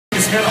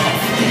head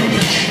off.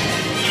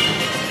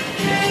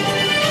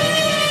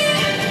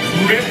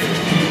 Rip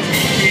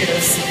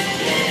his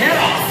head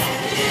off.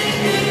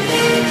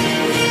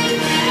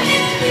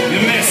 You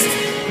missed.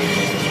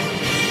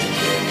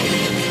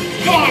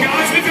 Come on,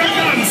 guys, we've got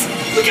guns.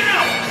 Look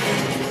out!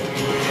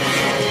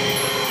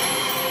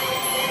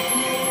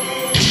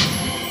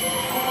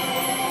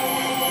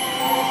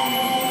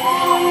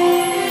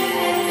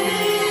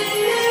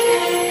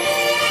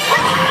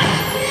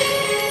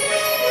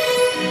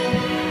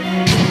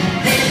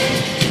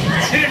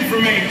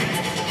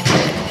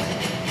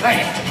 Hey,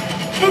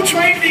 who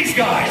trained these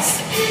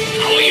guys?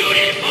 Oh, you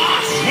did,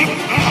 boss!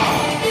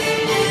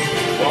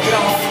 Walk it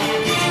off.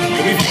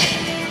 You'll be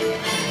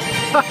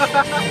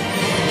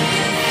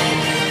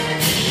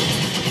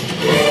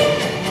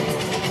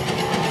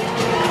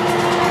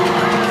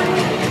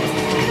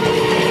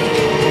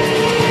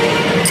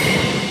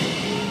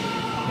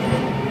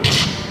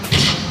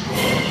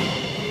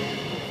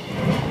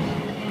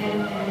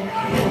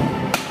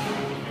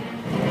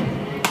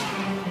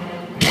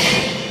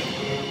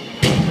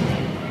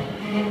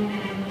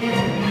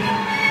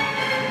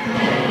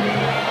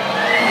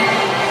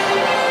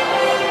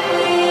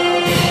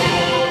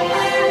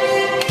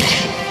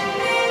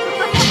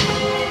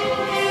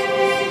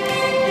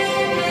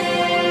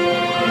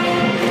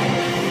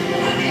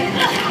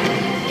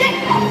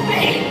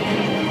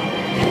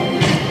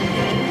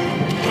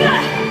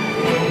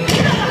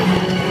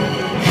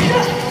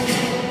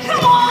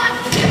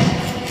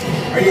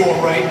Are you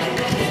all right?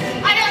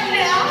 I don't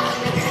know.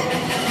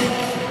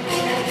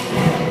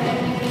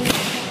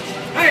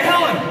 Hey,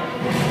 Helen!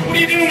 What are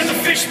you doing with the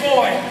fish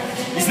boy?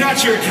 He's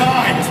not your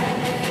kind.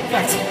 In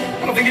fact,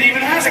 I don't think it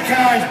even has a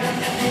kind.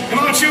 Come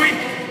on, Chewie.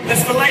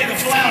 Let's fillet the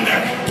flounder.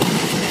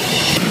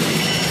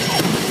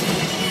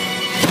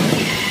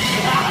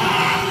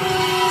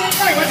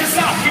 Hey, why'd you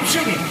stop? Keep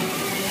shooting.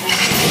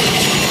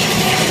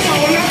 No,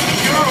 not the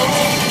girl.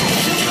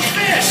 Shoot the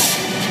fish.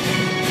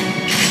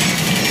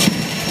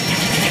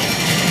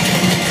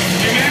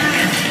 Hey,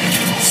 Mariner.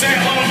 Say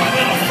hello to my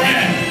little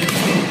friend.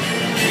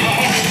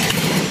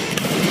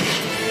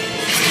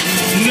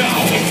 No.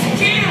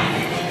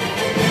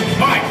 Yeah.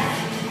 All right.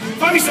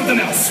 Find me something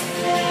else.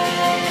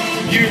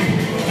 You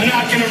are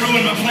not gonna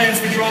ruin my plans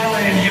for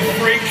Dryland, you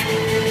freak.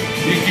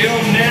 You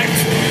gill-necked,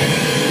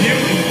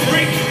 mutant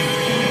freak.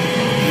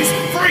 He's a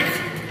freak.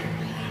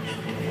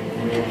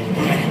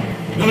 All right.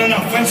 No.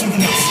 Find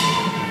something else.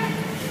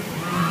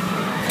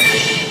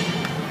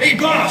 Hey,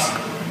 boss.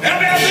 How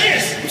about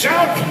this? Watch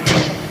out.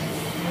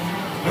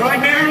 All right,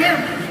 Mariner.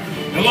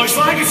 It looks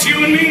like it's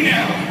you and me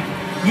now.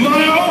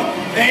 Mono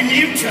and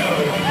Muto.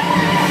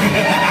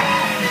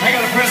 I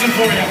got a present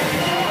for you.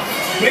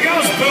 Here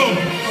goes, boom.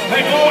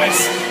 Hey,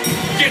 boys,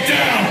 get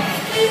down.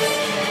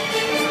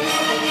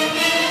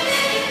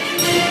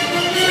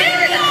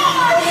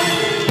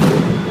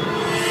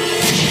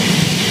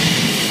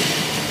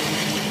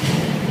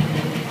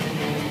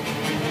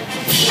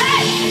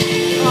 Hey!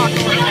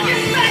 Put on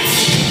your face!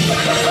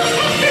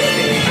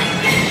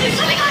 There's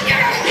something on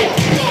your...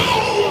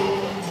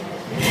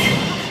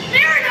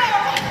 Mariner!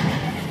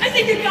 I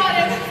think you got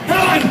him.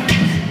 Helen!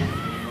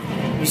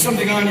 There's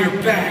something on your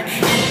back.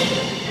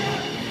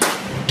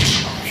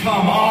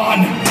 Come on!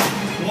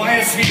 Why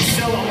is he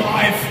still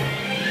alive?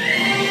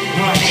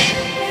 All right.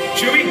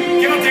 Chewie,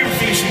 get out there and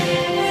finish him.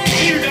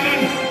 When you're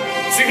done,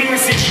 signal my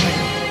seaplane.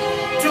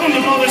 Tell him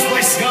to blow this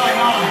place sky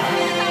high.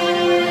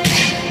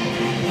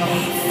 Oh,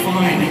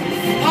 fine.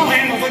 I'll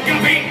handle the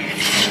guppy.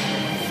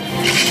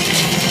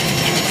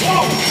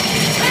 Whoa!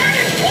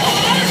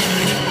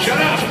 Shut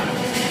up!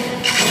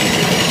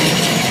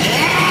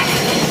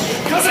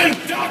 Cousin,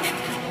 duck!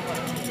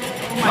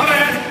 My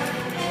bad.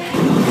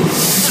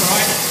 It's all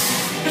right.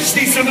 I just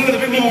need something with a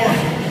bit more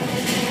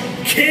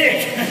kick.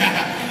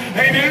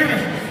 Hey,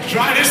 Mariner,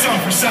 try this on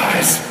for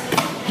size.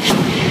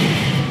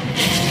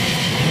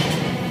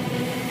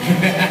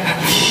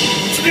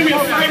 So do me a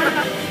favor.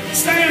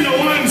 Stay in the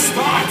one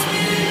spot.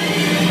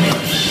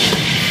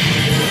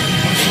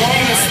 What's wrong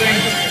with this thing?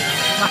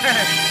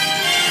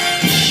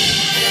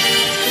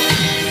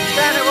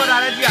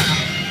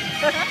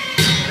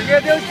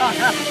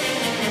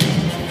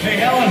 Hey,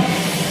 Helen,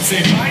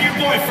 say hi to your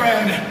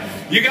boyfriend.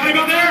 You got him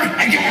up there?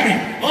 I got him.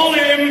 Hold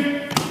him.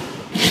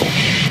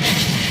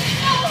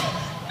 No!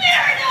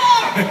 Mariner!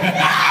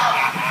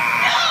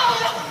 No!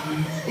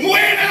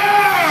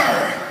 Winner!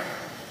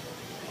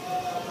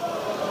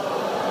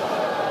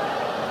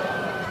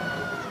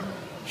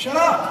 Shut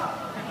up.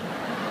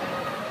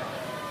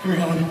 Come here,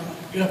 Helen.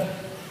 Get up.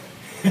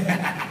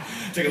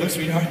 Take a look,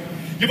 sweetheart.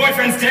 Your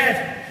boyfriend's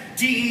dead.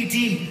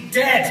 D-E-D.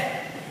 Dead.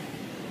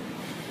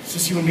 It's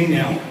just you and me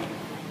now.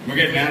 We're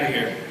getting out of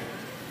here.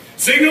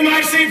 Signal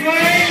my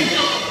seaplane!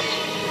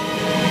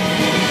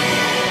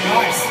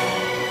 Guys.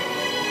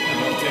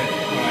 I'm dead.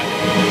 All right.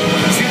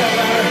 See that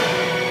ladder?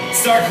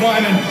 Start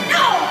climbing.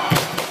 No!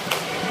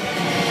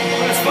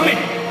 Oh, that's funny.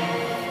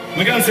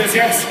 My gun says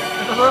yes.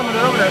 I've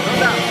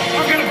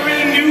got a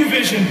brand new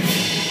vision.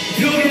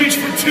 Pilgrimage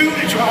for two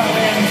to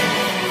Dryland.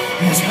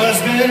 His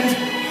husband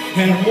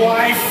and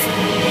wife.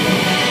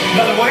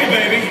 By the way,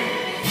 baby,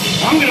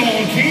 I'm gonna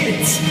want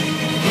kids.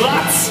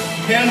 Lots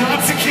and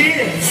lots of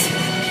kids.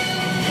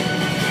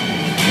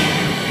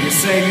 You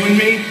say you and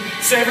me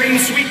savoring the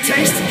sweet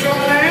taste of dry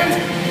land?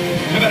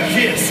 How about a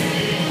kiss?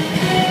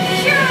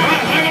 Sure. All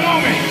right, lay it on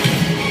me.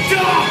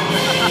 Stop!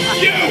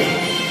 You!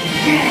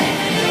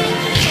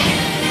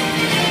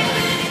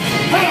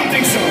 I don't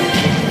think so.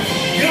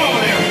 Get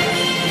over there.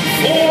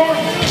 4.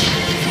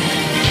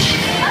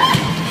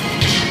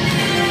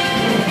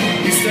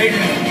 You stay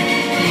down.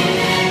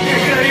 Yeah,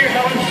 get out of here,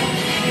 Helen.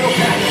 Go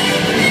back.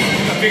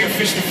 Got bigger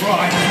fish to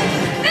fry.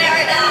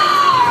 Mariner!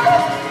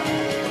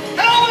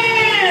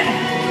 Helen!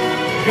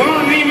 Come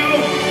on, Nemo.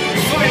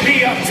 You find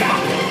me up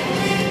top.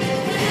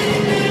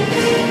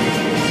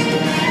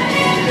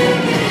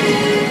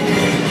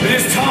 It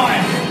is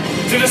time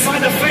to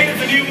decide the fate of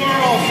the new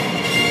world.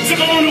 Does it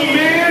belong to a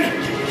man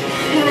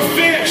or a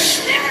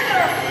fish?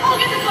 Mariner! I'll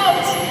get the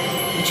boat!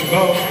 Get your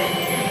boat.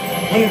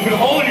 I'm gonna put a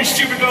hole in your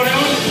stupid boat,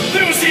 Helen.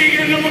 Then we'll see you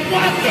again. No,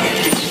 what the?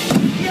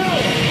 No!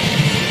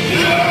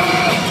 No!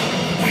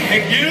 I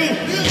hate you!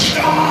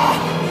 Ah!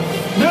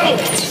 No!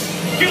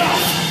 Get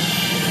off!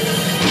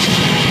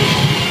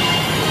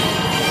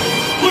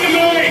 Look at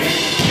me!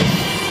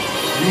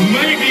 You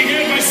made me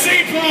hit my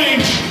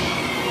seaplane!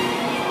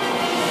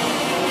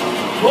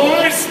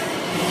 Boys!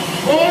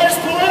 Boys,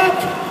 pull up!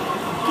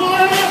 Pull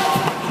up!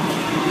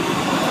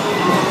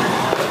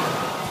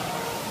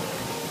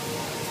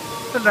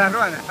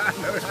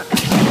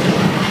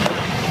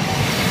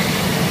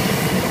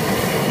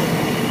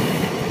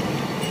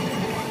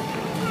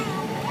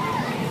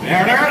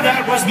 Mariner,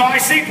 that was my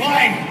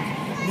seaplane.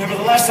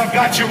 Nevertheless, I've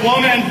got your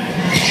woman.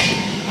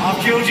 I've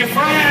killed your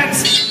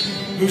friends.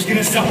 Who's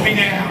gonna stop me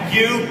now?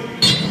 You?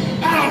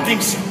 I don't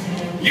think so.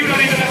 You don't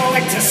even have a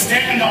leg to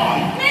stand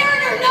on.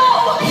 Mariner,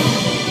 no!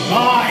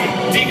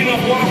 I, Deacon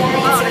of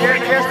Waterworld, celebrate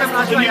the birth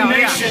of the new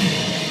nation.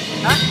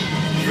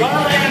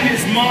 Dryland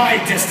is my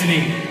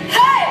destiny.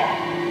 Hey!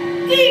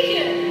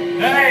 Deacon!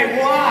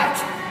 Hey, what?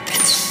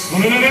 No,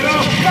 no, no, no,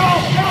 no! Go!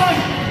 Run!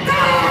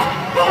 No!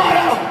 Oh,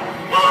 no!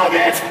 Oh,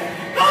 bitch!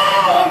 Oh,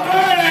 I'm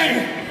burning!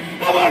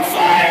 I'm on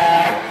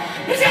fire!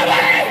 Help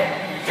me!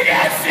 I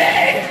can't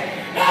see!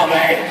 Help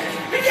me!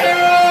 I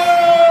can't!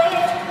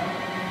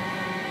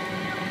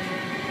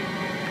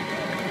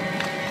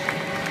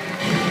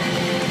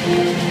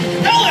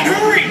 Ellen,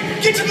 hurry!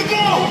 Get to the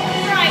boat!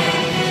 Right.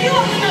 You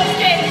open those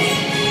gates.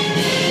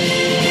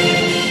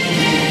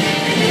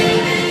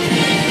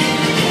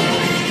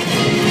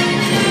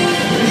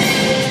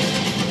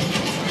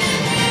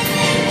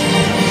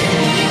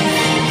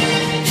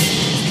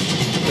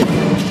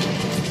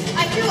 I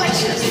feel I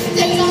should have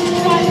stayed on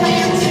dry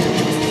land.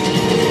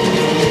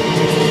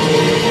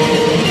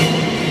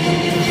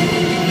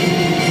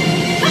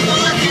 Come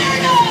on,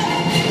 Mariner!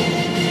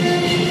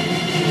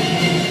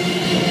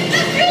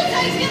 That fuel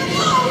tank's gonna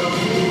blow!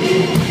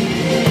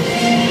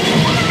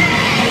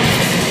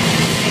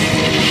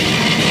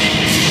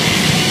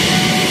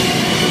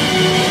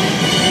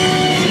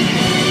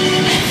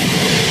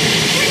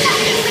 We're not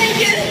gonna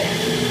make it!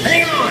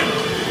 Hang on!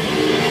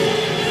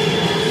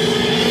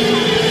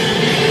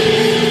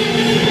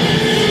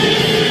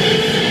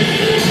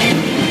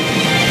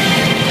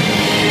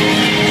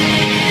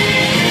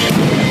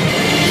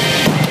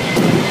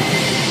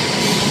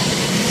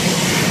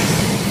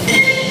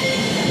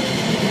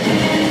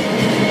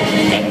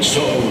 And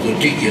so the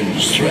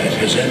Deacon's threat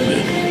has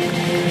ended,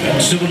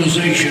 and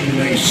civilization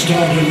may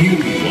start anew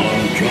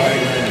on dry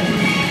land,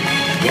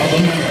 while the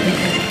mariner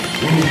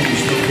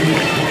rules the 4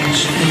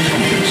 points of the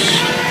compass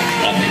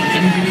on the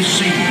endless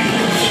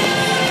seas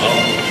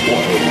of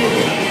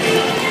Waterworld.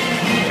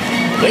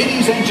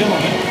 Ladies and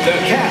gentlemen, the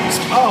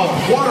cast of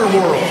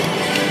Waterworld.